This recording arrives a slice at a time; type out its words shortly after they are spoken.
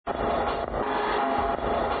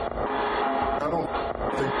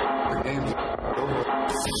game's over.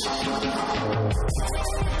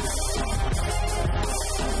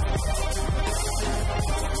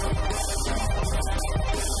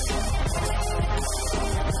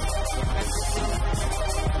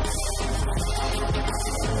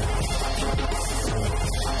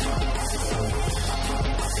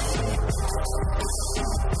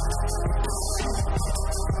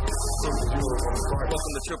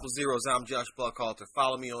 Welcome to Triple Zeros. I'm Josh Buckhalter.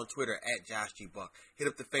 Follow me on Twitter at Josh G. Buck. Hit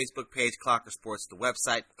up the Facebook page, Clocker Sports, the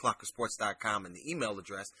website, clockersports.com, and the email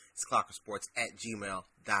address is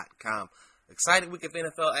clockersports@gmail.com. Exciting week of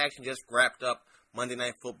NFL action just wrapped up. Monday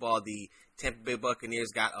Night Football, the Tampa Bay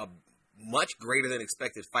Buccaneers got a much greater than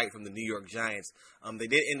expected fight from the New York Giants. They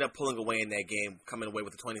did end up pulling away in that game, coming away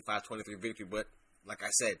with a 25-23 victory, but like I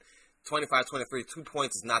said, 25-23, 2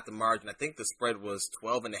 points is not the margin. I think the spread was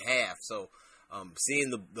 12.5, so seeing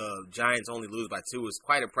the Giants only lose by 2 is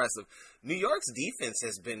quite impressive. New York's defense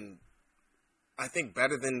has been, I think,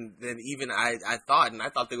 better than even I thought, and I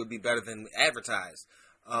thought they would be better than advertised.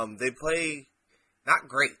 They play not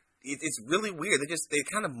great. It's really weird. They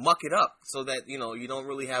kind of muck it up so that, you don't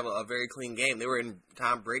really have a very clean game. They were in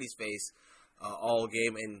Tom Brady's face all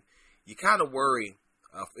game, and you kind of worry.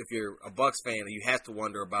 If you're a Bucs fan, you have to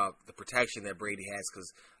wonder about the protection that Brady has,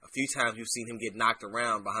 because a few times you've seen him get knocked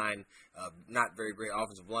around behind not very great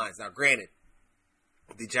offensive lines. Now, granted,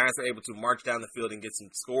 the Giants are able to march down the field and get some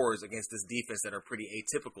scores against this defense that are pretty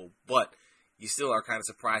atypical, but you still are kind of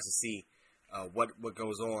surprised to see what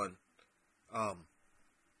goes on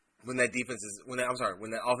when that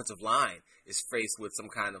offensive line is faced with some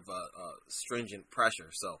kind of stringent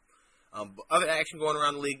pressure. So. Other action going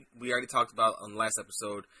around the league, we already talked about on the last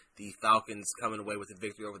episode, the Falcons coming away with a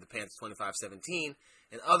victory over the Panthers 25-17.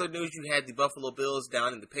 In other news, you had the Buffalo Bills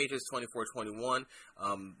down in the Patriots 24-21.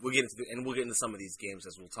 We'll get into some of these games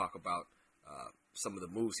as we'll talk about some of the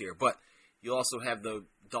moves here. But you also have the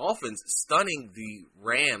Dolphins stunning the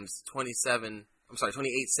Rams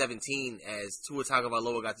 28-17 as Tua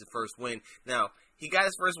Tagovailoa got his first win. Now, he got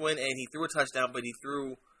his first win and he threw a touchdown, but he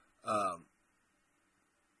threw...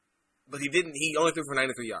 But he only threw for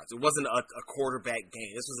 93 yards. It wasn't a quarterback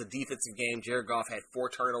game. This was a defensive game. Jared Goff had 4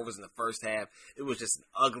 turnovers in the first half. It was just an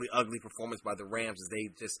ugly, ugly performance by the Rams, as they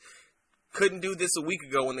just couldn't do this a week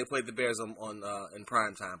ago when they played the Bears in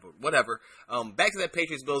prime time. But whatever. Back to that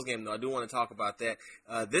Patriots-Bills game, though. I do want to talk about that.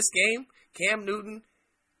 This game, Cam Newton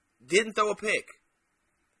didn't throw a pick.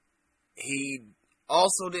 He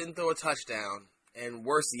also didn't throw a touchdown. And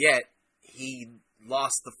worse yet, he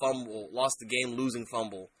lost the game-losing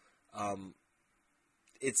fumble.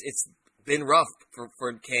 It's been rough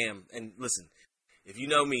for Cam, and listen, if you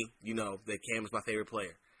know me, you know that Cam is my favorite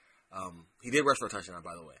player. He did rush for a touchdown,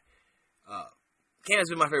 by the way. Cam has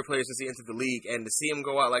been my favorite player since he entered the league, and to see him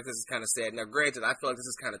go out like this is kind of sad. Now, granted, I feel like this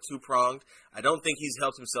is kind of two-pronged. I don't think he's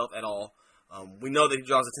helped himself at all. We know that he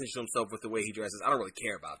draws attention to himself with the way he dresses. I don't really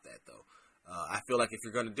care about that, though. I feel like if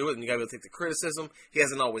you're going to do it, then you got to be able to take the criticism. He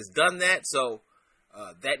hasn't always done that, so...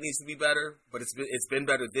 that needs to be better, but it's been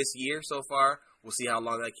better this year so far. We'll see how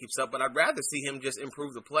long that keeps up, but I'd rather see him just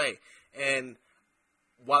improve the play. And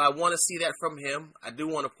while I want to see that from him, I do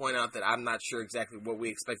want to point out that I'm not sure exactly what we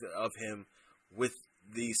expected of him with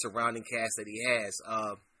the surrounding cast that he has.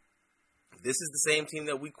 This is the same team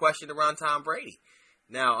that we questioned around Tom Brady.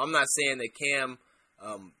 Now, I'm not saying that Cam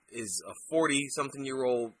is a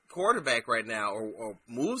 40-something-year-old quarterback right now or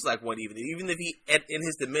moves like one even if he, in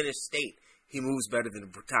his diminished state, he moves better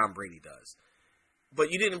than Tom Brady does. But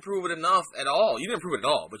you didn't improve it enough at all. You didn't improve it at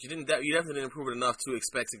all, but you definitely didn't improve it enough to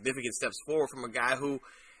expect significant steps forward from a guy who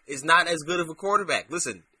is not as good of a quarterback.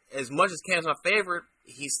 Listen, as much as Cam's my favorite,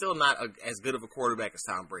 he's still not as good of a quarterback as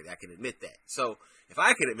Tom Brady. I can admit that. So if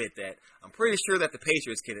I can admit that, I'm pretty sure that the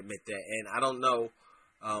Patriots can admit that. And I don't know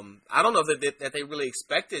that they really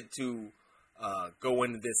expected to go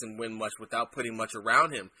into this and win much without putting much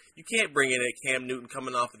around him. You can't bring in a Cam Newton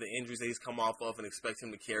coming off of the injuries that he's come off of and expect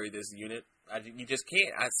him to carry this unit. You just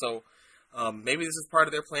can't. Maybe this is part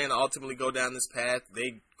of their plan to ultimately go down this path.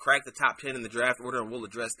 They cracked the top 10 in the draft order, and we'll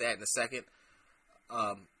address that in a second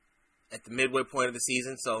at the midway point of the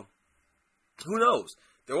season. So who knows?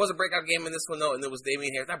 There was a breakout game in this one, though, and it was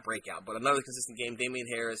Damian Harris. Not breakout, but another consistent game. Damian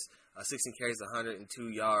Harris, 16 carries, 102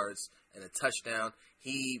 yards, and a touchdown.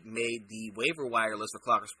 He made the waiver wire list for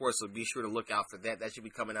Clocker Sports, so be sure to look out for that. That should be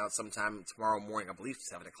coming out sometime tomorrow morning. I believe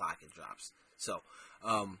 7 o'clock it drops. So,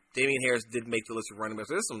 Damian Harris did make the list of running backs.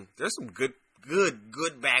 There's some good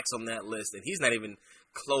backs on that list, and he's not even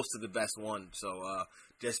close to the best one. So,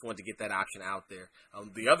 just wanted to get that option out there.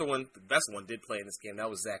 The other one, the best one, did play in this game. That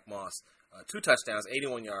was Zach Moss. 2 touchdowns,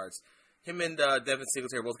 81 yards. Him and Devin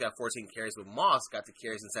Singletary both got 14 carries, but Moss got the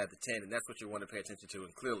carries inside the 10, and that's what you want to pay attention to,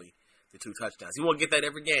 and clearly the 2 touchdowns. He won't get that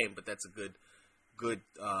every game, but that's a good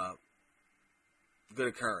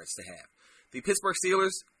occurrence to have. The Pittsburgh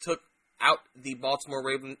Steelers took out the Baltimore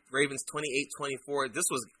Ravens 28-24. This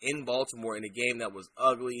was in Baltimore in a game that was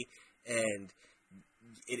ugly, and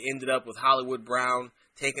it ended up with Hollywood Brown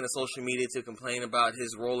taking to social media to complain about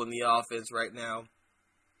his role in the offense right now.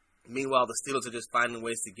 Meanwhile, the Steelers are just finding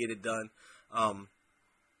ways to get it done.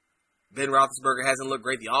 Ben Roethlisberger hasn't looked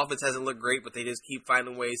great. The offense hasn't looked great, but they just keep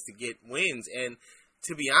finding ways to get wins. And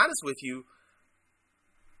to be honest with you,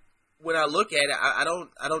 when I look at it, I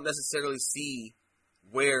don't necessarily see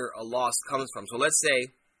where a loss comes from. So let's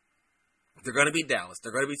say they're going to beat Dallas,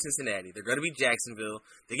 they're going to beat Cincinnati, they're going to beat Jacksonville.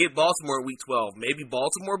 They get Baltimore at week 12. Maybe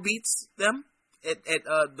Baltimore beats them. But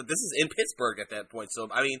this is in Pittsburgh at that point. So,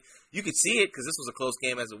 I mean, you could see it because this was a close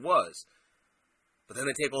game as it was. But then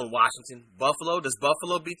they take on Washington. Buffalo, does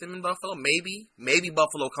Buffalo beat them in Buffalo? Maybe. Maybe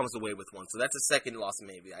Buffalo comes away with one. So that's a second loss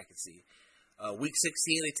maybe I could see. Week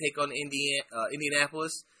 16, they take on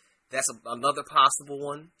Indianapolis. That's another possible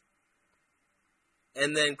one.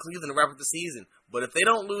 And then Cleveland to wrap up the season. But if they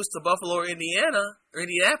don't lose to Buffalo or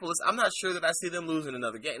Indianapolis, I'm not sure that I see them losing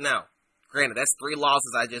another game. Now, granted, that's 3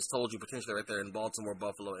 losses I just told you potentially right there in Baltimore,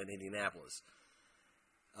 Buffalo, and Indianapolis.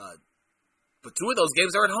 But 2 of those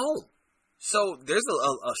games are at home. So there's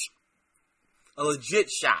a legit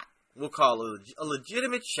shot. We'll call it a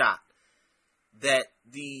legitimate shot that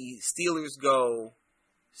the Steelers go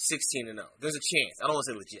 16-0. There's a chance. I don't want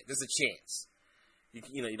to say legit. There's a chance.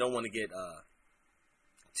 You don't want to get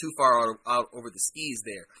too far out over the skis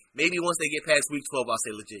there. Maybe once they get past week 12, I'll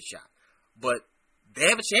say legit shot. But they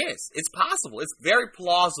have a chance. It's possible. It's very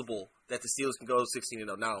plausible that the Steelers can go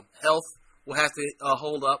 16-0. Now, health will have to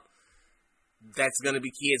hold up. That's going to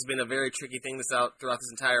be key. It's been a very tricky thing throughout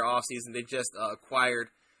this entire offseason. They just acquired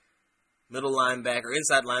middle linebacker,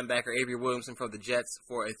 inside linebacker Avery Williamson from the Jets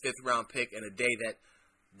for a 5th-round pick in a day that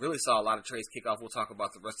really saw a lot of trades kick off. We'll talk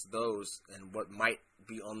about the rest of those and what might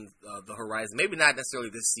be on the horizon. Maybe not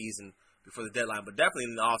necessarily this season before the deadline, but definitely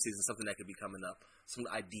in the offseason, something that could be coming up. Some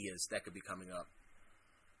ideas that could be coming up.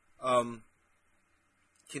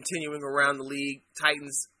 Continuing around the league,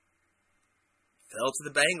 Titans fell to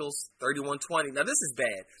the Bengals, 31-20. Now, this is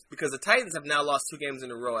bad because the Titans have now lost 2 games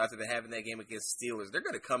in a row after having that game against the Steelers. They're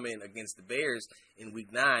going to come in against the Bears in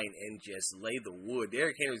Week 9 and just lay the wood.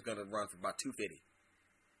 Derrick Henry's going to run for about 250.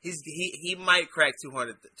 He might crack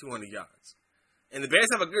 200 yards. And the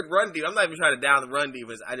Bears have a good run defense. I'm not even trying to down the run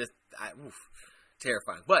defense.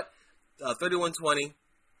 Terrifying. But 31-20.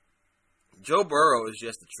 Joe Burrow is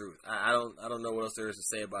just the truth. I don't know what else there is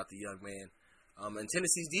to say about the young man. And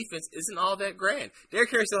Tennessee's defense isn't all that grand. Derrick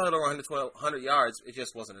Henry still had over 100 yards. It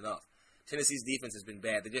just wasn't enough. Tennessee's defense has been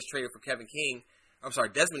bad. They just traded for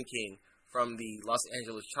Desmond King from the Los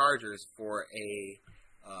Angeles Chargers for a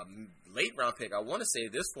late round pick. I want to say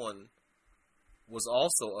this one was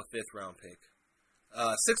also a 5th-round pick.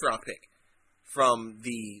 6th-round pick from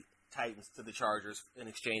the Titans to the Chargers in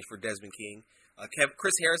exchange for Desmond King.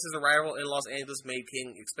 Chris Harris's arrival in Los Angeles made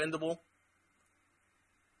King expendable.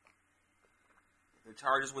 The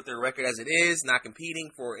Chargers, with their record as it is, not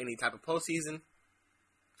competing for any type of postseason,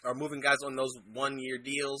 are moving guys on those 1-year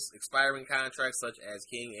deals, expiring contracts such as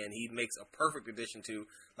King, and he makes a perfect addition to,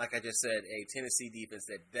 like I just said, a Tennessee defense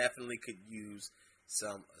that definitely could use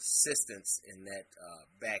some assistance in that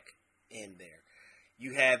back end there.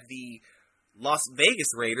 You have the Las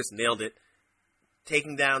Vegas Raiders, nailed it,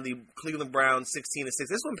 taking down the Cleveland Browns 16-6.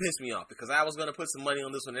 This one pissed me off because I was going to put some money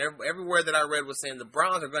on this one. Everywhere that I read was saying the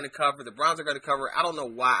Browns are going to cover. The Browns are going to cover. I don't know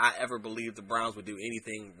why I ever believed the Browns would do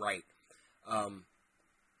anything right.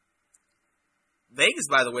 Vegas,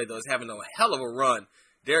 by the way, though, is having a hell of a run.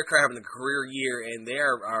 Derek Carr having a career year, and they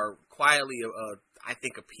are quietly, I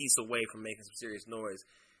think, a piece away from making some serious noise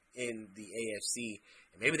in the AFC.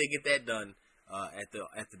 And maybe they get that done at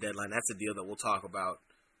the deadline. That's a deal that we'll talk about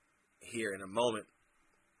here in a moment.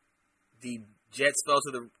 The Jets fell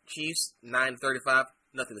to the Chiefs, 9-35.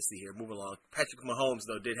 Nothing to see here. Moving along. Patrick Mahomes,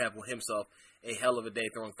 though, did have himself a hell of a day,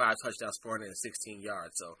 throwing 5 touchdowns, 416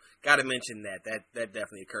 yards. So, got to mention that. That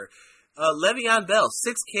definitely occurred. Le'Veon Bell,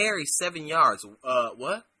 6 carries, 7 yards.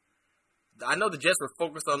 What? I know the Jets were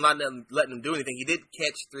focused on not letting him do anything. He did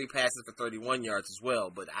catch 3 passes for 31 yards as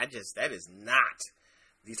well, but that is not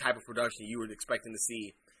the type of production you were expecting to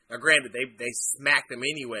see. Now, granted, they smacked him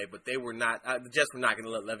anyway, but they were not. The Jets were not going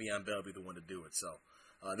to let Le'Veon Bell be the one to do it. So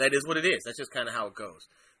that is what it is. That's just kind of how it goes.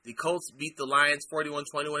 The Colts beat the Lions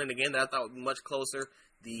 41-21, and again, that I thought would be much closer.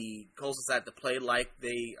 the Colts decided to play like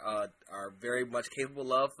they are very much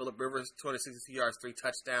capable of. Phillip Rivers, 262 yards, 3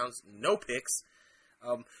 touchdowns, no picks.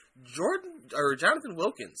 Jonathan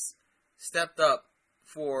Wilkins stepped up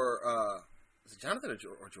for is it Jonathan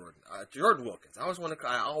or Jordan? Jordan Wilkins. I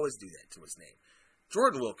always do that to his name.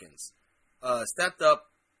 Jordan Wilkins stepped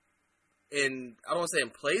up in, I don't want to say in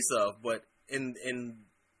place of, but in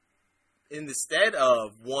the stead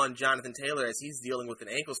of one Jonathan Taylor, as he's dealing with an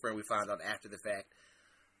ankle sprain we found out after the fact,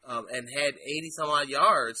 and had 89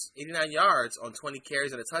 yards on 20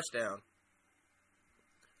 carries and a touchdown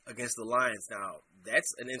against the Lions. Now,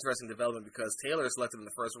 that's an interesting development because Taylor is selected in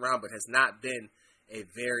the first round, but has not been a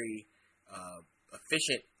very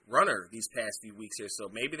efficient runner these past few weeks here. So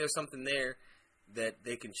maybe there's something there that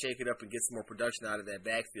they can shake it up and get some more production out of that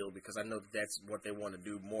backfield, because I know that that's what they want to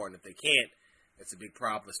do more. And if they can't, that's a big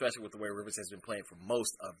problem, especially with the way Rivers has been playing for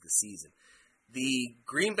most of the season. The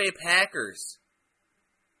Green Bay Packers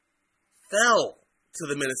fell to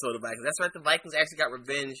the Minnesota Vikings. That's right, the Vikings actually got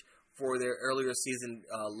revenge for their earlier season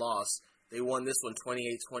loss. They won this one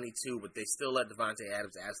 28-22, but they still let Davante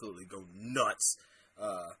Adams absolutely go nuts.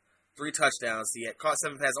 3 touchdowns. He had caught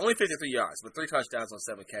 7 passes, only 53 yards, but 3 touchdowns on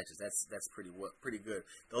 7 catches. That's pretty good.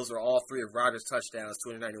 Those are all 3 of Rodgers' touchdowns,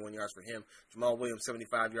 291 yards for him. Jamal Williams,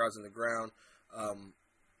 75 yards on the ground.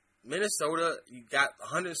 Minnesota, you got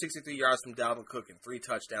 163 yards from Dalvin Cook and 3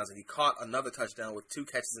 touchdowns, and he caught another touchdown with 2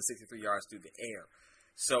 catches and 63 yards through the air.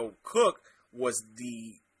 So Cook was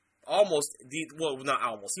he was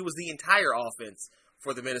the entire offense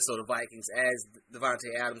for the Minnesota Vikings, as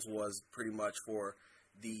Davante Adams was pretty much for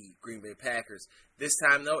the Green Bay Packers. This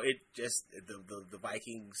time, though, the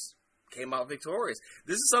Vikings came out victorious.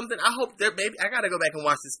 This is something I hope I got to go back and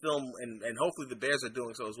watch this film, and hopefully the Bears are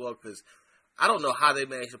doing so as well, because I don't know how they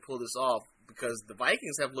managed to pull this off, because the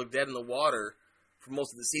Vikings have looked dead in the water for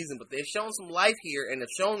most of the season, but they've shown some life here, and have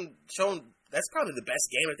shown that's probably the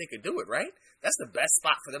best game that they could do it, right? That's the best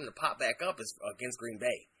spot for them to pop back up is against Green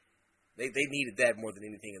Bay. They needed that more than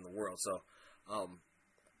anything in the world. So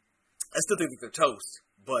I still think that they're toast,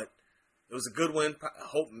 but it was a good win. I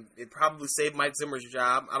hope it probably saved Mike Zimmer's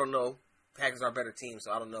job. I don't know. Packers are a better team,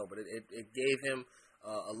 so I don't know. But it gave him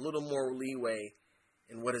a little more leeway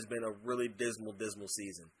in what has been a really dismal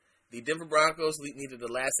season. The Denver Broncos needed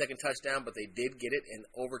a last-second touchdown, but they did get it and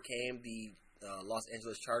overcame the Los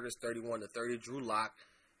Angeles Chargers 31-30. Drew Lock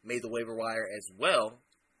made the waiver wire as well.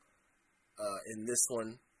 In this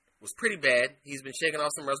one was pretty bad. He's been shaking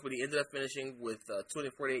off some rust, but he ended up finishing with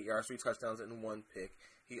 248 yards, 3 touchdowns, and 1 pick.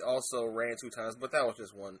 He also ran 2 times, but that was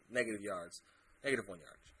just negative 1 yard.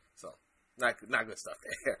 So not good stuff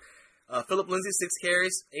there. Philip Lindsay, 6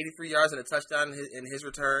 carries, 83 yards, and a touchdown in his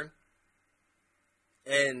return.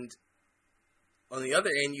 And on the other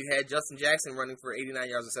end, you had Justin Jackson running for 89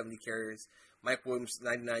 yards and 70 carries. Mike Williams,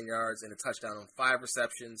 99 yards and a touchdown on 5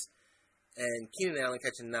 receptions. And Keenan Allen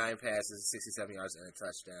catching 9 passes, 67 yards and a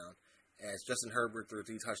touchdown. As Justin Herbert threw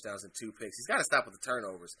 3 touchdowns and 2 picks. He's got to stop with the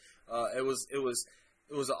turnovers. It was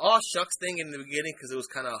an all shucks thing in the beginning, because it was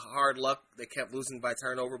kind of hard luck. They kept losing by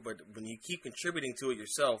turnover, but when you keep contributing to it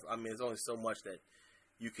yourself, I mean, there's only so much that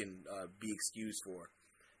you can be excused for.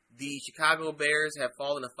 The Chicago Bears have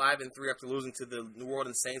fallen to 5-3 after losing to the New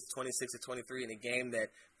Orleans Saints 26-23 in a game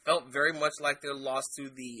that felt very much like their loss to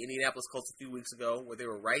the Indianapolis Colts a few weeks ago, where they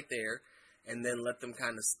were right there and then let them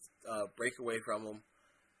kind of break away from them.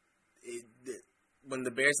 When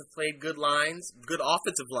the Bears have played good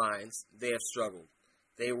offensive lines, they have struggled.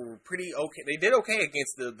 They were pretty okay. They did okay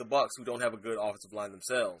against the Bucs, who don't have a good offensive line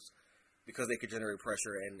themselves, because they could generate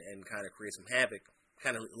pressure and kind of create some havoc,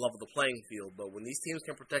 kind of level the playing field. But when these teams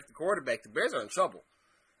can protect the quarterback, the Bears are in trouble.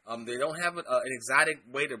 They don't have an exotic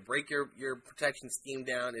way to break your protection scheme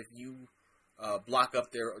down if you block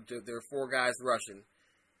up their 4 guys rushing.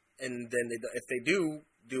 And then if they do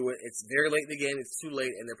it, it's very late in the game, it's too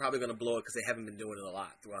late, and they're probably going to blow it because they haven't been doing it a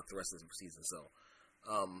lot throughout the rest of the season. So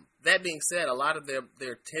that being said, a lot of their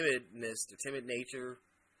timidness, their timid nature,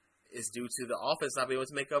 is due to the offense not being able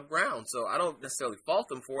to make up ground. So I don't necessarily fault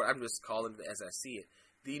them for it. I'm just calling it as I see it.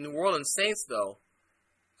 The New Orleans Saints, though,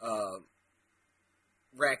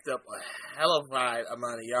 racked up a hellified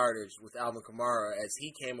amount of yardage with Alvin Kamara, as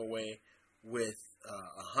he came away with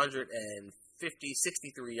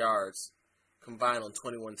 63 yards combined on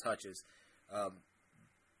 21 touches.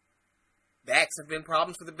 Backs have been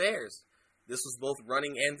problems for the Bears. This was both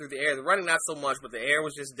running and through the air. The running not so much, but the air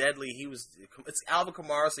was just deadly. It's Alvin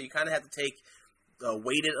Kamara, so you kind of have to take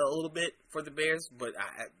weight it a little bit for the Bears. But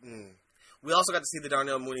we also got to see the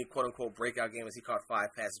Darnell Mooney quote-unquote breakout game, as he caught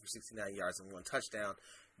 5 passes for 69 yards and 1 touchdown,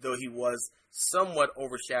 though he was somewhat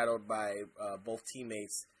overshadowed by both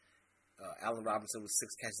teammates Allen Robinson with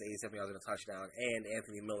 6 catches, 87 yards and a touchdown, and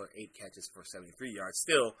Anthony Miller 8 catches for 73 yards.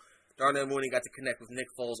 Still, Darnell Mooney got to connect with Nick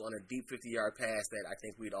Foles on a deep 50-yard pass that I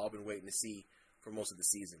think we'd all been waiting to see for most of the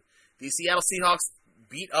season. The Seattle Seahawks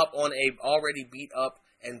beat up on a already beat up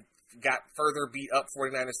and got further beat up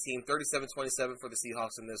 49ers team, 37-27 for the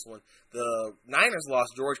Seahawks in this one. The Niners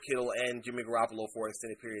lost George Kittle and Jimmy Garoppolo for an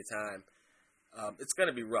extended period of time. It's going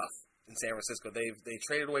to be rough in San Francisco. They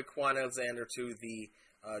traded away Quan Alexander to the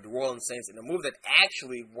New Orleans Saints in a move that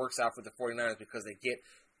actually works out for the 49ers because they get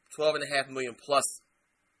 $12.5 million plus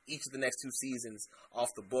each of the next 2 seasons off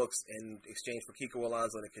the books in exchange for Kiko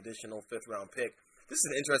Alonso and a conditional 5th-round pick. This is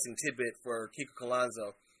an interesting tidbit for Kiko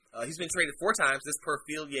Alonso. He's been traded 4 times, this per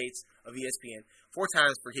Field Yates of ESPN. 4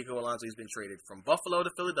 times for Kiko Alonso he's been traded. From Buffalo to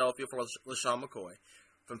Philadelphia for LaShawn McCoy.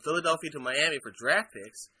 From Philadelphia to Miami for draft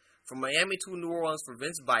picks. From Miami to New Orleans for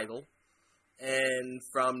Vince Beigel. And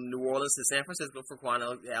from New Orleans to San Francisco for Quan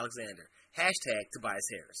Alexander. Hashtag Tobias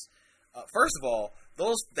Harris. First of all,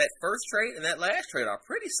 that first trade and that last trade are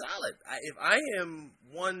pretty solid. If I am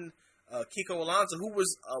one Kiko Alonso, who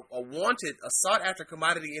was a sought-after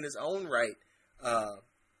commodity in his own right,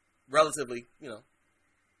 relatively,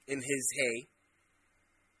 in his hay,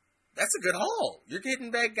 that's a good haul. You're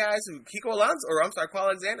getting back guys who Quan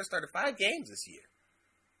Alexander started 5 games this year.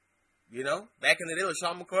 Back in the day,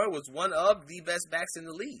 LaShawn McCoy was one of the best backs in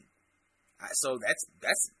the league. So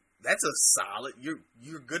that's a solid.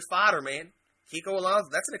 You're good fodder, man. Kiko Alonso,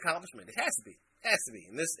 that's an accomplishment. It has to be.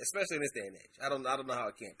 Especially in this day and age. I don't know how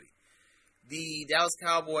it can't be. The Dallas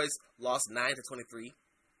Cowboys lost 9-23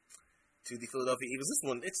 to the Philadelphia Eagles. This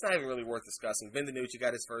one, it's not even really worth discussing. Ben DiNucci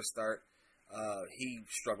got his first start. He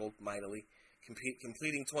struggled mightily,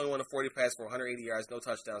 completing 21 of 40 passes for 180 yards, no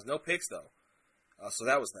touchdowns, no picks though. So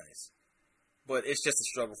that was nice. But it's just a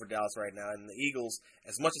struggle for Dallas right now. And the Eagles,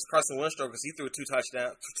 as much as Carson Wentz struggled, he threw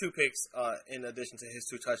 2 picks in addition to his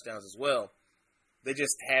 2 touchdowns as well. They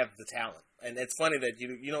just have the talent. And it's funny that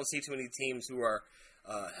you don't see too many teams who are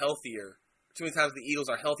healthier. Too many times the Eagles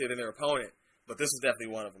are healthier than their opponent. But this is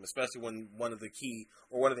definitely one of them, especially when one of the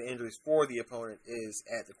injuries for the opponent is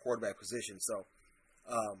at the quarterback position. So,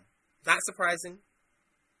 not surprising.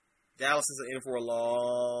 Dallas is in for a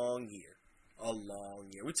long year.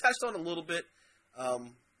 We touched on it a little bit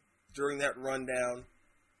during that rundown.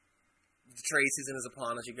 The trade season is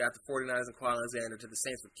upon us. You got the 49ers and Quan Alexander to the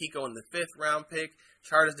Saints with Kiko in the 5th-round pick.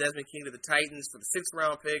 Chargers Desmond King to the Titans for the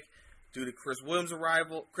 6th-round pick. Due to Chris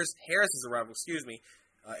Harris's arrival,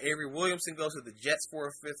 Avery Williamson goes to the Jets for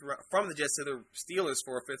a 5th-round, from the Jets to the Steelers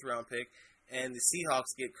for a 5th-round pick, and the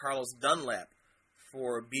Seahawks get Carlos Dunlap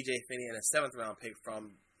for B.J. Finney and a 7th-round pick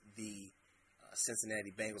from the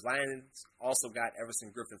Cincinnati Bengals. Lions also got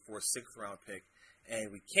Everson Griffin for a 6th-round pick,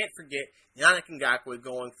 and we can't forget Yannick Ngakoue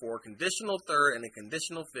going for a conditional 3rd and a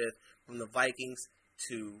conditional 5th from the Vikings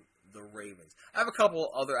to the Ravens. I have a couple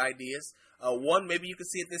other ideas. One, maybe you could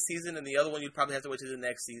see it this season, and the other one, you'd probably have to wait till the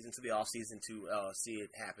next season, to the offseason, to see it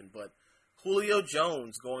happen. But Julio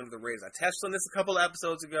Jones going to the Raiders. I touched on this a couple of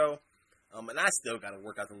episodes ago, and I still got to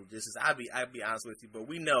work out the logistics. I'd be honest with you, but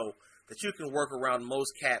we know that you can work around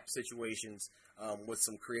most cap situations with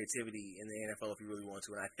some creativity in the NFL if you really want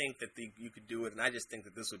to. And I think that you could do it, and I just think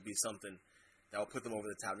that this would be something that will put them over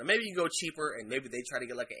the top. Now, maybe you can go cheaper, and maybe they try to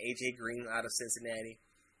get like an A.J. Green out of Cincinnati,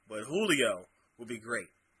 but Julio would be great.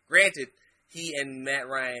 Granted, he and Matt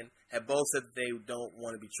Ryan have both said that they don't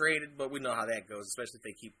want to be traded, but we know how that goes, especially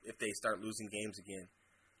if they start losing games again.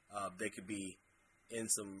 They could be in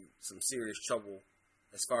some serious trouble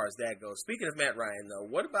as far as that goes. Speaking of Matt Ryan, though,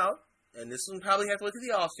 what about, and this one probably have to look at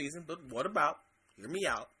the offseason, but what about, hear me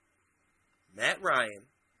out, Matt Ryan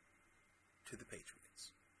to the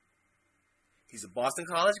Patriots? He's a Boston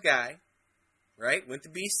College guy, right? Went to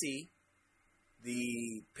BC.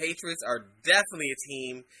 The Patriots are definitely a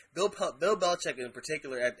team. Bill Belichick, in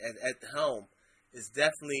particular, at the helm, is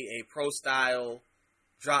definitely a pro-style,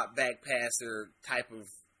 drop-back passer type of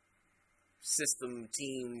system,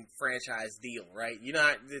 team, franchise deal, right? It's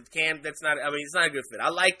not a good fit. I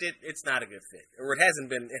liked it. It's not a good fit. Or it hasn't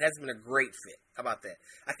been a great fit. How about that?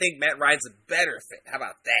 I think Matt Ryan's a better fit. How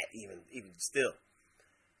about that, even still?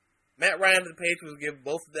 Matt Ryan and the Patriots will give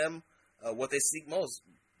both of them what they seek most.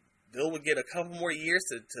 Bill would get a couple more years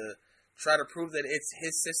to try to prove that it's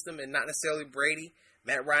his system and not necessarily Brady.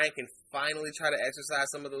 Matt Ryan can finally try to exercise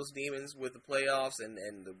some of those demons with the playoffs and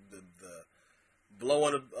the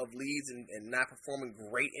blowing of leads and not performing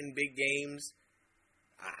great in big games.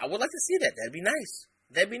 I would like to see that. That'd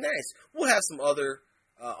be nice. We'll have some other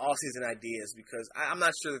off-season ideas because I'm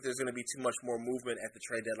not sure that there's going to be too much more movement at the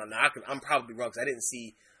trade deadline. Now, I'm probably wrong because I didn't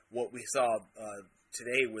see what we saw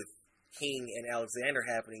today with King and Alexander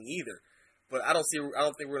happening either. But I don't think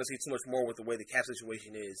we're going to see too much more with the way the cap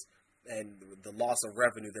situation is and the loss of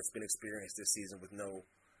revenue that's been experienced this season with no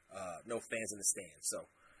fans in the stands. So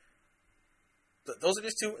those are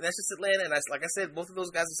just two. And that's just Atlanta. And like I said, both of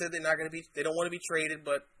those guys have said they don't want to be traded,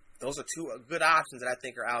 but those are two good options that I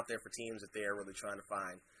think are out there for teams if they are really trying to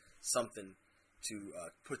find something to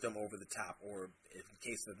put them over the top, or in the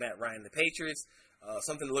case of Matt Ryan and the Patriots,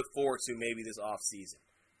 something to look forward to maybe this offseason.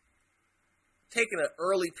 Taking an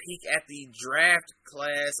early peek at the draft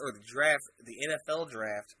class, or the NFL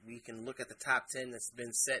draft, we can look at the top 10 that's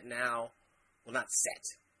been set now. Well, not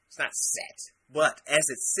set. It's not set. But as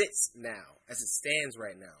it sits now, as it stands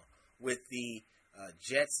right now, with the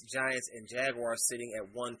Jets, Giants, and Jaguars sitting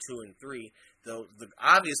at 1, 2, and 3, the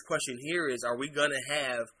obvious question here is, are we going to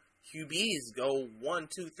have QBs go 1,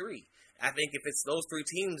 2, 3? I think if it's those three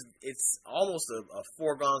teams, it's almost a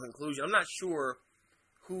foregone conclusion. I'm not sure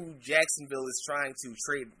who Jacksonville is trying to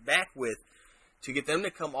trade back with to get them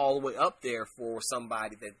to come all the way up there for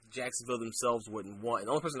somebody that Jacksonville themselves wouldn't want. And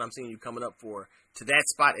the only person I'm seeing you coming up for to that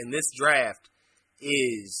spot in this draft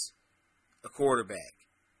is a quarterback.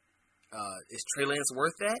 Is Trey Lance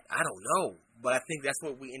worth that? I don't know. But I think that's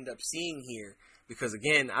what we end up seeing here. Because,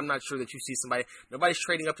 again, I'm not sure that you see nobody's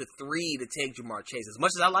trading up to 3 to take Jamar Chase. As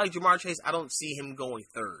much as I like Jamar Chase, I don't see him going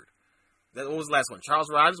 3rd. What was the last one? Charles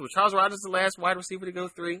Rogers? Was Charles Rogers the last wide receiver to go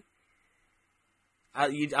 3?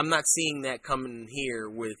 I'm not seeing that coming here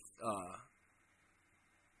with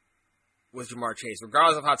Jamar Chase.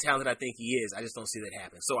 Regardless of how talented I think he is, I just don't see that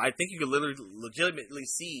happen. So I think you could legitimately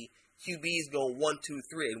see QBs go 1, 2,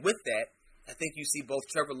 3. And with that, I think you see both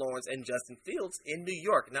Trevor Lawrence and Justin Fields in New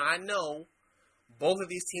York. Now, I know both of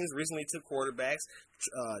these teams recently took quarterbacks.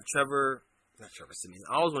 Not Trevor Siemian.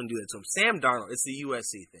 I always want to do that to him. Sam Darnold. It's the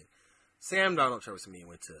USC thing. Sam Darnold, Trevor Siemian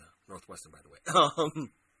went to Northwestern, by the way.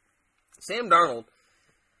 Sam Darnold,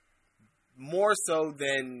 more so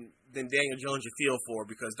than Daniel Jones you feel for,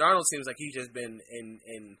 because Darnold seems like he's just been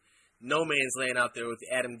in no man's land out there with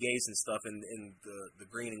the Adam Gase and stuff in the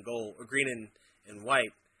green and gold, or green and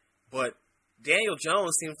white. But Daniel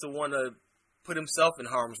Jones seems to want to put himself in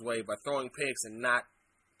harm's way by throwing picks and not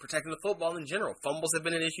protecting the football in general. Fumbles have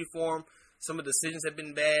been an issue for him. Some of the decisions have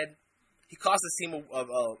been bad. He cost his team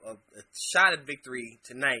a shot at victory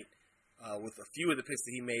tonight with a few of the picks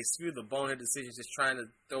that he made, a few of the bonehead decisions, just trying to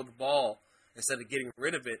throw the ball instead of getting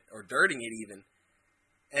rid of it or dirting it even.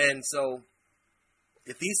 And so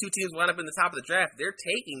if these two teams wind up in the top of the draft, they're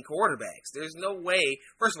taking quarterbacks. There's no way.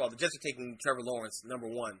 First of all, the Jets are taking Trevor Lawrence number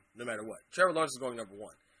 1, no matter what. Trevor Lawrence is going number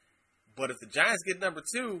 1. But if the Giants get number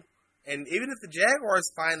 2, and even if the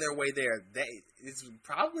Jaguars find their way there, it's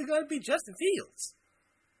probably going to be Justin Fields.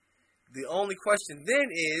 The only question then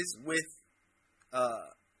is with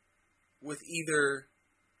either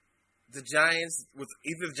the Giants,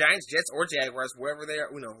 Jets, or Jaguars, wherever they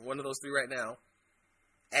are, one of those three right now.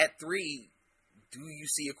 At 3, do you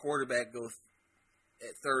see a quarterback go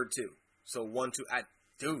at 3rd too? So 1, 2. I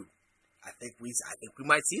think we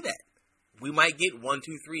might see that. We might get 1,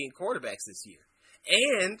 2, 3 in quarterbacks this year,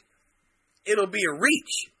 and it'll be a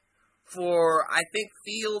reach for I think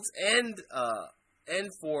Fields and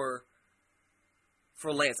for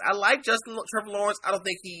Lance. I like Trevor Lawrence. I don't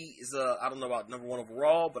think he is I don't know about number 1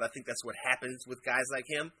 overall, but I think that's what happens with guys like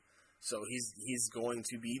him. So he's going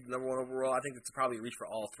to be number 1 overall. I think it's probably a reach for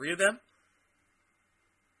all 3 of them.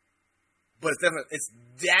 But it's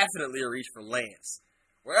definitely a reach for Lance.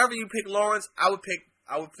 Wherever you pick Lawrence, I would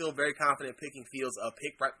feel very confident picking Fields a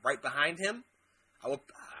pick right behind him.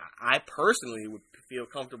 I personally would feel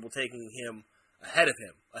comfortable taking him ahead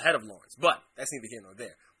of Lawrence. But that's neither here nor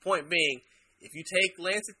there. Point being, if you take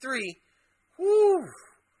Lance at 3,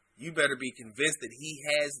 you better be convinced that he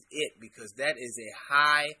has it, because that is a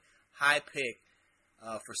high pick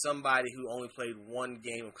for somebody who only played 1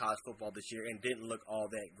 game of college football this year and didn't look all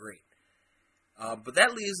that great. But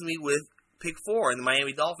that leaves me with pick 4 in the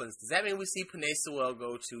Miami Dolphins. Does that mean we see Penei Sewell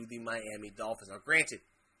go to the Miami Dolphins? Now, granted,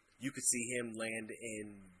 you could see him land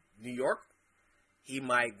in New York. He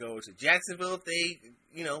might go to Jacksonville if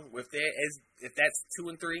that's 2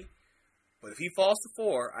 and 3. But if he falls to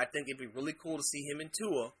 4, I think it'd be really cool to see him in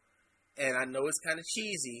Tua. And I know it's kind of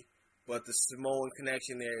cheesy, but the Samoan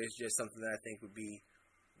connection there is just something that I think would be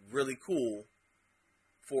really cool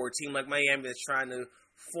for a team like Miami that's trying to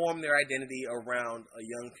form their identity around a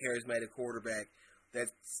young, charismatic quarterback that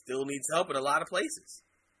still needs help in a lot of places.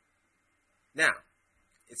 Now,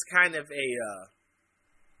 it's kind of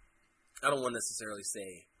I don't want to necessarily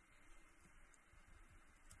say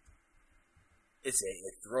it's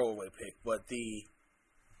a throwaway pick, but the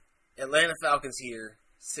Atlanta Falcons here,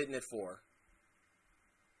 sitting at 4,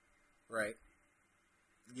 right?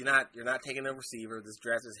 you're not taking a receiver. This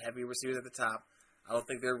draft is heavy receivers at the top. I don't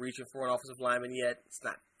think they're reaching for an offensive lineman yet. It's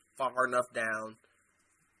not far enough down.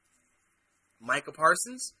 Micah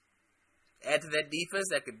Parsons, add to that defense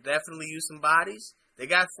that could definitely use some bodies. They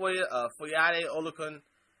got Foyade Olukun,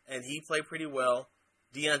 and he played pretty well.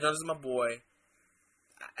 Deion Jones is my boy.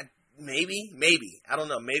 Maybe. I don't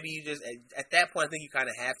know. Maybe you just, at that point, I think you kind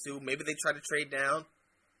of have to. Maybe they try to trade down.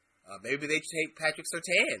 Maybe they take Patrick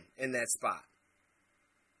Surtain in that spot.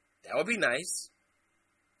 That would be nice.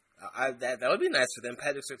 That would be nice for them,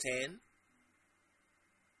 Patrick Surtain.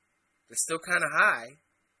 It's still kind of high.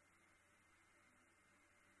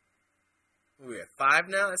 We're at 5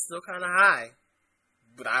 now. It's still kind of high,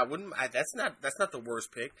 but I wouldn't. That's not the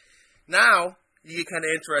worst pick. Now you get kind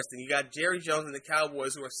of interesting. You got Jerry Jones and the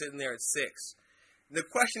Cowboys who are sitting there at 6. The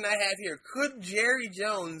question I have here: could Jerry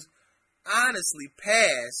Jones honestly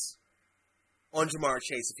pass on Ja'Marr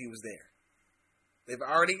Chase if he was there? They've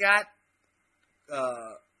already got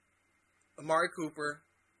Amari Cooper,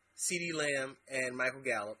 CeeDee Lamb, and Michael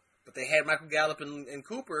Gallup, but they had Michael Gallup and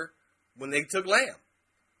Cooper when they took Lamb.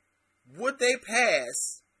 Would they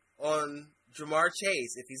pass on Ja'Marr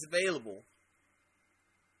Chase if he's available?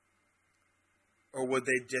 Or would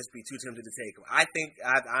they just be too tempted to take him? I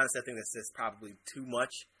honestly think that's just probably too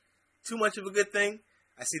much of a good thing.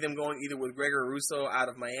 I see them going either with Gregory Rousseau out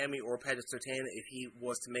of Miami or Patrick Surtain if he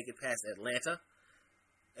was to make it past Atlanta.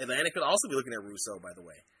 Atlanta could also be looking at Rousseau, by the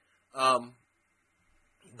way.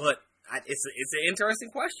 But it's an interesting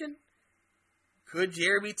question. Could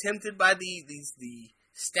Jerry be tempted by the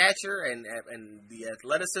stature and the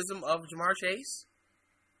athleticism of Ja'Marr Chase?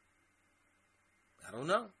 I don't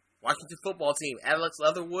know. Washington football team, Alex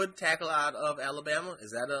Leatherwood, tackle out of Alabama.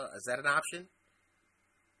 Is that an option?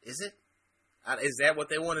 Is it? Is that what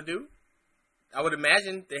they want to do? I would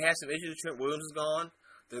imagine they have some issues. Trent Williams is gone.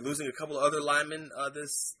 They're losing a couple of other linemen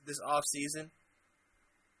this offseason.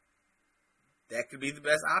 That could be the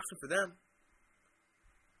best option for them.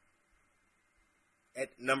 At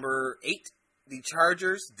number 8, the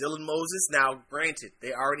Chargers, Dylan Moses. Now, granted,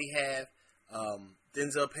 they already have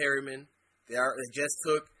Denzel Perryman. They just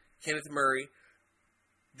took Kenneth Murray.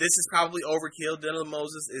 This is probably overkill. Dylan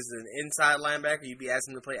Moses is an inside linebacker. You'd be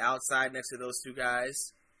asking him to play outside next to those two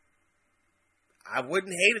guys. I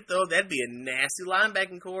wouldn't hate it, though. That'd be a nasty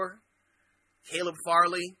linebacking core. Caleb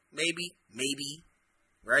Farley, maybe,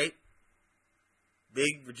 right?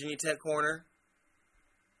 Big Virginia Tech corner.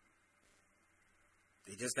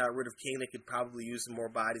 They just got rid of King. They could probably use some more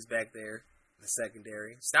bodies back there in the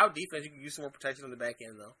secondary. Stout defense. You could use some more protection on the back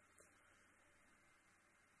end, though.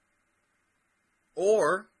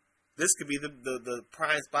 Or this could be the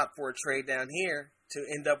prime spot for a trade down here to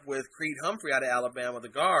end up with Creed Humphrey out of Alabama, the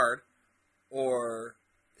guard, or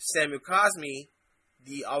Samuel Cosmi,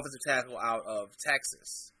 the offensive tackle out of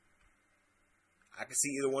Texas. I can see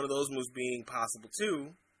either one of those moves being possible too,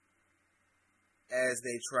 as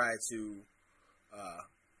they try to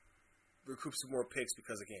recoup some more picks.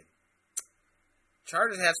 Because again,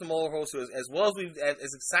 Chargers have some old holes too. As well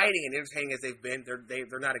as exciting and entertaining as they've been,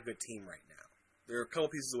 they're not a good team right now. They're a couple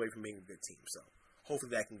pieces away from being a good team. So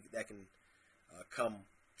hopefully that can come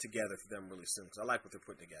together for them really soon. Because I like what they're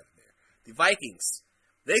putting together there. The Vikings,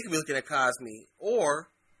 they could be looking at Cosmi or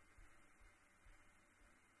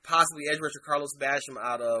possibly edge rusher Carlos Basham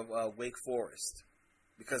out of Wake Forest,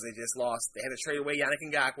 because they just lost. They had to trade away Yannick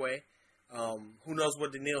Ngakoue. Who knows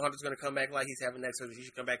what Daniil Hunter's going to come back like. He's having next surgery. He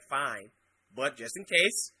should come back fine. But just in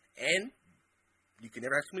case, and you can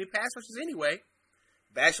never have too many pass rushers anyway,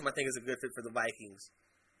 Basham, I think, is a good fit for the Vikings.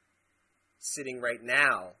 Sitting right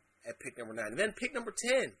now at pick number 9. And then pick number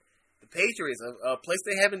 10, the Patriots, a place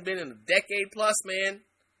they haven't been in a decade plus, man.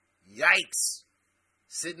 Yikes.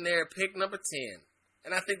 Sitting there at pick number 10.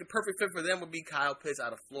 And I think the perfect fit for them would be Kyle Pitts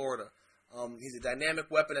out of Florida. He's a dynamic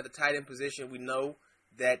weapon at the tight end position. We know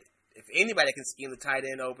that if anybody can scheme the tight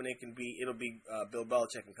end open, it'll be Bill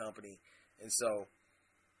Belichick and company. And so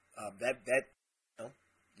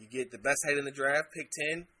you get the best tight end in the draft, pick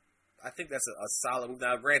 10. I think that's a solid move.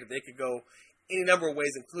 Now, granted, they could go any number of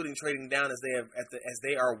ways, including trading down as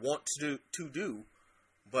they are wont to do.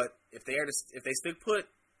 But if they stick put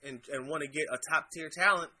and want to get a top tier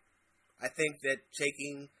talent, I think that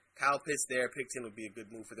taking Kyle Pitts there, pick 10, would be a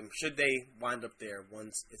good move for them, should they wind up there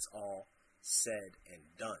once it's all said and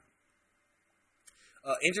done.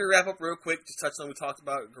 Injury wrap up real quick. Just touch on, we talked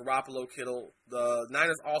about Garoppolo, Kittle. The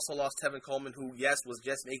Niners also lost Tevin Coleman, who, yes, was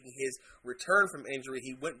just making his return from injury.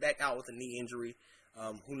 He went back out with a knee injury.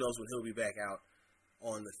 Who knows when he'll be back out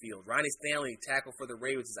on the field. Ronnie Stanley, tackle for the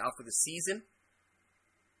Ravens, is out for the season.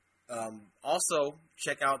 Also,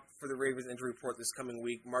 check out for the Ravens injury report this coming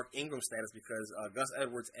week, Mark Ingram's status, because Gus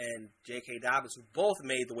Edwards and J.K. Dobbins, who both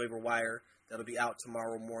made the waiver wire, that'll be out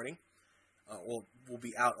tomorrow morning, will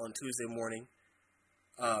be out on Tuesday morning,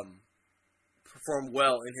 performed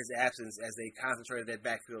well in his absence as they concentrated that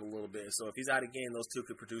backfield a little bit. So if he's out again, those two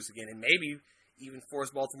could produce again, and maybe even force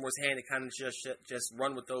Baltimore's hand to kind of just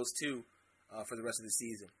run with those two for the rest of the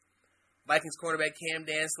season. Vikings cornerback Cam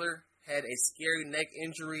Dantzler had a scary neck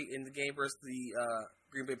injury in the game versus the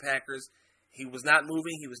Green Bay Packers. He was not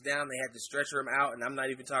moving. He was down. They had to stretcher him out, and I'm not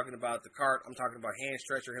even talking about the cart. I'm talking about hand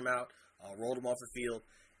stretcher him out, rolled him off the field,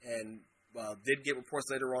 and did get reports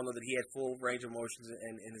later on that he had full range of motions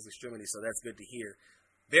in his extremity, so that's good to hear.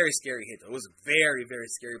 Very scary hit, though. It was a very, very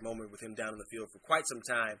scary moment with him down in the field for quite some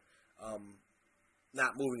time,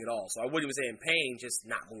 not moving at all. So I wouldn't even say in pain, just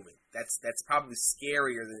not moving. That's probably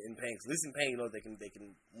scarier than in pain. 'Cause at least in pain, you know, they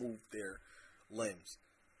can move their limbs.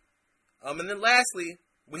 And then lastly,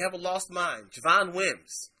 we have a lost mind. Javon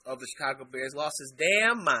Wims of the Chicago Bears lost his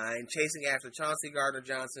damn mind chasing after Chauncey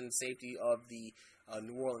Gardner-Johnson, safety of the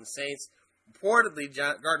New Orleans Saints. Reportedly,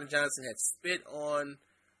 Gardner-Johnson had spit on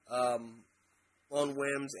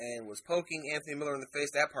Wims and was poking Anthony Miller in the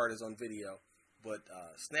face. That part is on video. But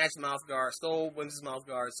snatched mouth guard, stole Wims' mouth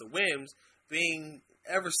guard. So Wims, being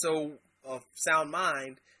ever so of sound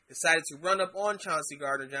mind, decided to run up on Chauncey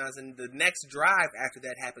Gardner-Johnson the next drive after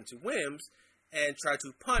that happened to Wims and tried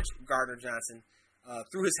to punch Gardner-Johnson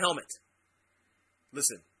through his helmet.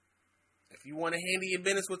 Listen, if you want to handle your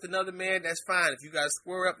business with another man, that's fine. If you got to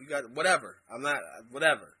square up, you got whatever.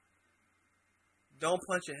 Whatever. Don't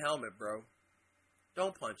punch your helmet, bro.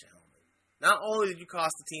 Don't punch your helmet. Not only did you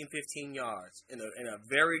cost the team 15 yards in a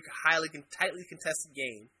very tightly contested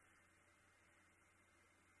game,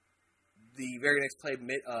 the very next play,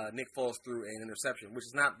 Nick Foles threw an interception, which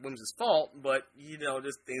is not Wims' fault, but, you know,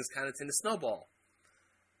 just things kind of tend to snowball.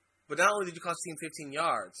 But not only did you cost the team 15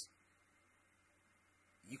 yards,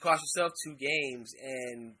 you cost yourself 2 games,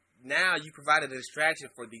 and now you provided a distraction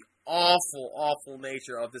for the awful, awful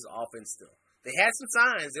nature of this offense still. They had some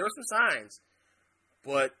signs. There were some signs.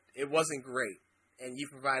 But it wasn't great. And you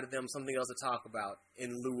provided them something else to talk about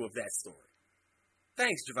in lieu of that story.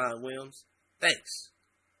 Thanks, Javon Wims. Thanks.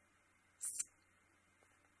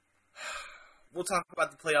 We'll talk about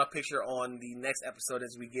the playoff picture on the next episode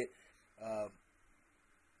as we get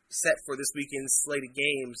set for this weekend's slated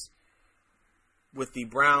games with the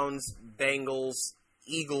Browns, Bengals,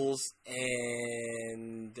 Eagles,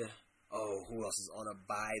 and who else is on a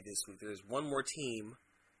bye this week? There's one more team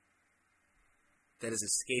that is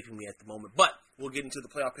escaping me at the moment, but we'll get into the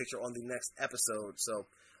playoff picture on the next episode, so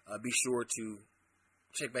be sure to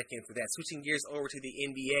check back in for that. Switching gears over to the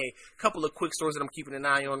NBA, a couple of quick stories that I'm keeping an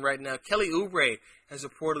eye on right now. Kelly Oubre has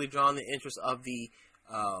reportedly drawn the interest of the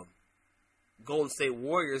Golden State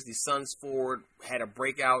Warriors. The Suns forward had a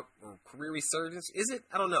breakout or career resurgence. Is it?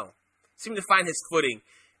 I don't know. Seemed to find his footing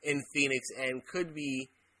in Phoenix and could be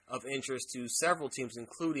of interest to several teams,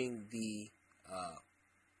 including the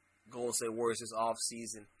Golden State Warriors this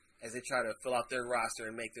offseason as they try to fill out their roster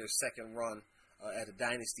and make their second run at a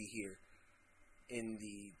dynasty here in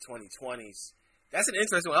the 2020s. That's an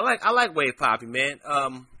interesting one. I like Wade Poppy, man.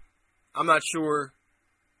 I'm not sure.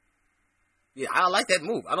 Yeah, I like that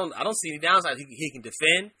move. I don't see any downside. He can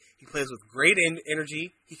defend. He plays with great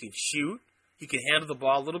energy. He can shoot. He can handle the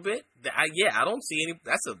ball a little bit. I don't see any.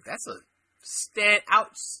 That's a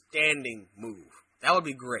outstanding move. That would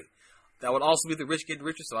be great. That would also be the rich getting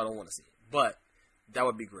richer, so I don't want to see it. But that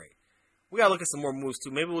would be great. We got to look at some more moves,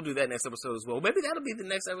 too. Maybe we'll do that next episode as well. Maybe that'll be the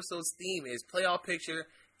next episode's theme is playoff picture,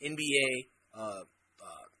 NBA,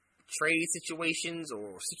 trade situations,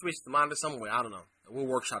 or situations to monitor somewhere. I don't know. We'll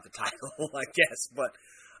workshop the title, I guess. But,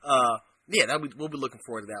 we'll be looking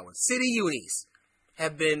forward to that one. City Unis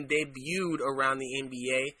have been debuted around the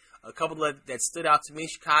NBA. A couple that stood out to me,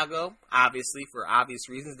 Chicago, obviously, for obvious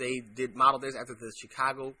reasons. They did model theirs after the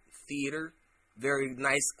Chicago Theater. Very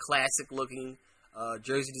nice, classic-looking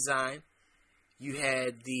jersey design. You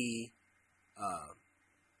had the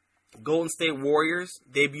Golden State Warriors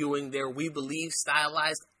debuting their We Believe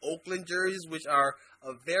stylized Oakland jerseys, which are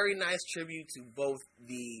a very nice tribute to both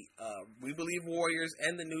the We Believe Warriors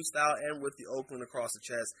and the new style, and with the Oakland across the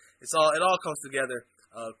chest. It all comes together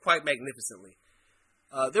quite magnificently.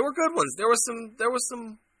 There were good ones. There were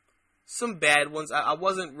some bad ones. I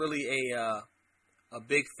wasn't really a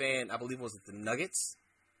big fan. I believe was it the Nuggets.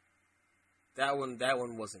 That one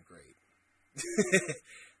wasn't great.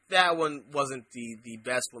 That one wasn't the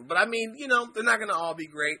best one. But I mean, they're not gonna all be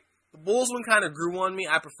great. The Bulls one kind of grew on me.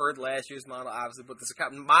 I preferred last year's model, obviously, but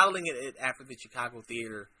modeling it after the Chicago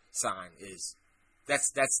Theater sign is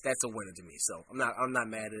that's a winner to me. So I'm not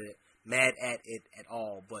mad at it at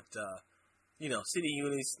all. But city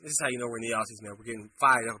unis. This is how you know we're in the offseason, man. We're getting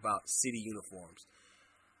fired up about city uniforms.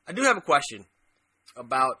 I do have a question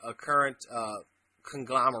about a current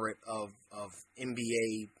conglomerate of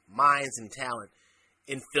NBA minds and talent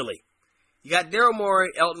in Philly. You got Daryl Morey,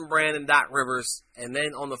 Elton Brand, and Doc Rivers, and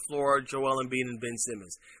then on the floor, Joel Embiid and Ben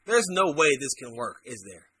Simmons. There's no way this can work, is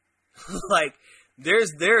there? Like, there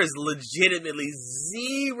is legitimately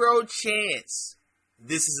zero chance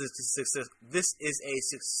this is a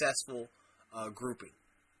successful grouping.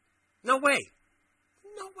 No way.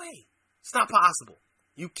 No way. It's not possible.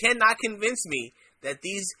 You cannot convince me that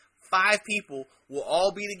these 5 people will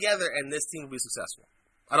all be together and this team will be successful.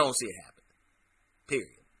 I don't see it happen.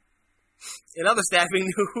 Period. In other staffing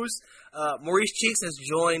news, Maurice Cheeks has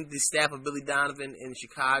joined the staff of Billy Donovan in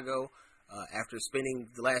Chicago after spending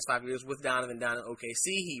the last 5 years with Donovan down in OKC.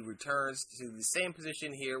 He returns to the same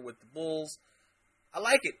position here with the Bulls. I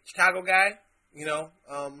like it. Chicago guy,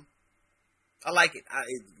 I like it.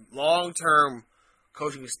 Long-term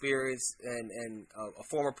coaching experience and a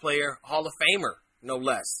former player, Hall of Famer, no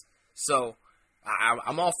less. So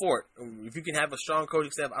I'm all for it. If you can have a strong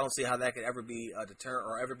coaching staff, I don't see how that could ever be a deterrent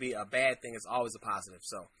or ever be a bad thing. It's always a positive.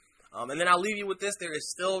 So, and then I'll leave you with this. There is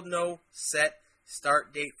still no set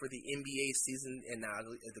start date for the NBA season. And now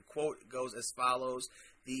the quote goes as follows.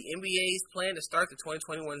 The NBA's plan to start the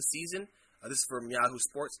 2021 season, this is from Yahoo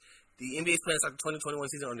Sports. The NBA's plan to start the 2021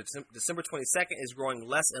 season on December 22nd is growing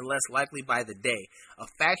less and less likely by the day. A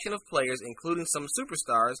faction of players, including some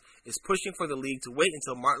superstars, is pushing for the league to wait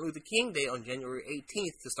until Martin Luther King Day on January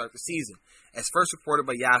 18th to start the season, as first reported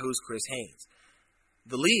by Yahoo's Chris Haynes.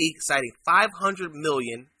 The league, citing $500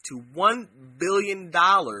 million to $1 billion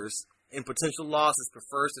in potential losses,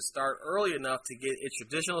 prefers to start early enough to get its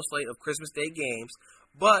traditional slate of Christmas Day games,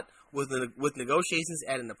 but with negotiations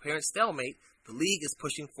at an apparent stalemate, the league is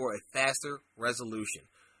pushing for a faster resolution.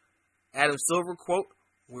 Adam Silver, quote,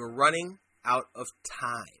 "We're running out of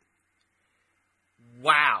time."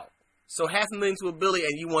 Wow. So $500,000 to $1 billion,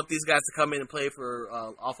 and you want these guys to come in and play for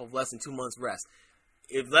off of less than 2 months rest.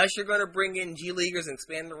 Unless you're going to bring in G Leaguers and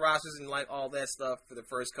expand the rosters and like all that stuff for the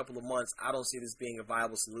first couple of months, I don't see this being a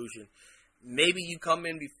viable solution. Maybe you come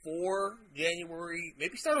in before January,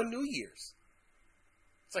 maybe start on New Year's.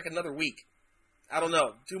 It's like another week. I don't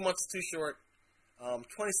know. 2 months is too short.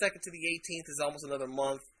 22nd to the 18th is almost another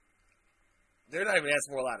month. They're not even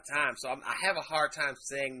asking for a lot of time, so I have a hard time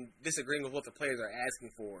disagreeing with what the players are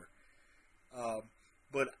asking for.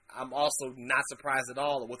 But I'm also not surprised at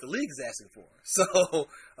all at what the league is asking for. So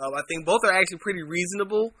I think both are actually pretty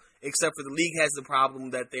reasonable, except for the league has the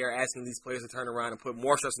problem that they are asking these players to turn around and put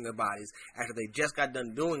more stress on their bodies after they just got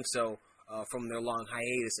done doing so from their long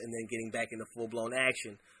hiatus and then getting back into full-blown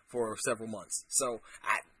action for several months. So,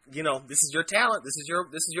 this is your talent. This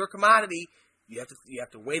is your commodity. You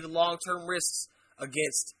have to weigh the long-term risks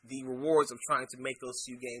against the rewards of trying to make those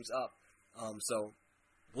few games up. So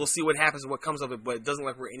we'll see what happens and what comes of it, but it doesn't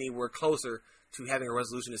look like we're anywhere closer to having a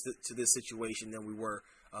resolution to this situation than we were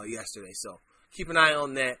yesterday. So keep an eye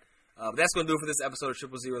on that. That's going to do it for this episode of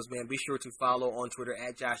Triple Zeros, man. Be sure to follow on Twitter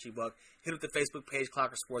at JoshyBuck. Hit up the Facebook page,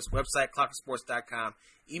 Clocker Sports, website, clockersports.com,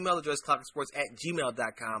 email address,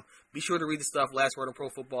 clockersports@gmail.com. Be sure to read the stuff. Last Word on Pro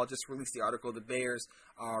Football just released the article. The Bears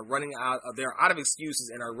are they're out of excuses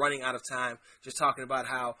and are running out of time. Just talking about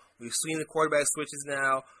how we've seen the quarterback switches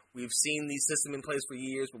now. We've seen the system in place for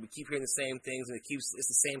years, but we keep hearing the same things, and it's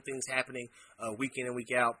the same things happening week in and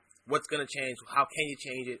week out. What's going to change? How can you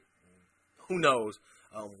change it? Who knows?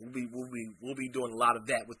 We'll be doing a lot of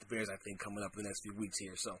that with the Bears, I think, coming up in the next few weeks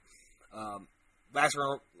here. So, last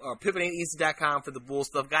round, pivotain'teasy.com for the Bull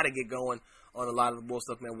stuff. Got to get going on a lot of the Bull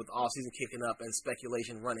stuff, man. With all season kicking up and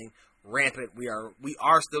speculation running rampant, we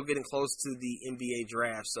are still getting close to the NBA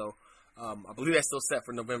draft. So, I believe that's still set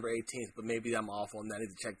for November 18th, but maybe I'm off on that. I need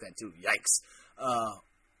to check that too. Yikes!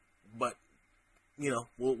 But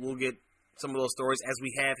we'll get some of those stories, as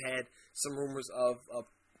we have had some rumors of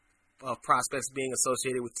prospects being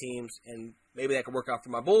associated with teams, and maybe that could work out for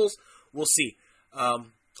my Bulls. We'll see.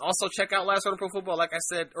 Also, check out Last Word on Pro Football, like I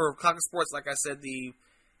said, or Clocker Sports, like I said.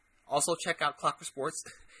 Also, check out Clocker Sports.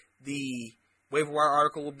 The waiver wire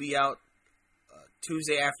article will be out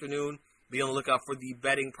Tuesday afternoon. Be on the lookout for the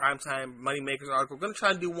betting primetime moneymakers article. We're going to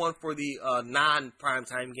try and do one for the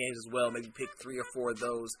non-primetime games as well. Maybe pick 3 or 4 of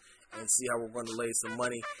those and see how we're going to lay some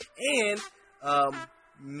money. And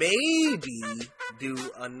maybe do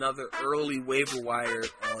another early waiver wire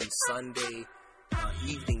on Sunday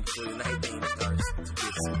evening before the night game starts to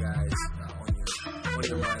get some guys on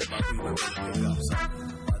your mind about who you might want to pick up. So,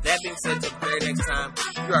 that being said, till the very next time,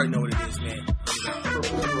 you already know what it is, man.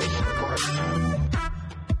 Purple Girls on the Card.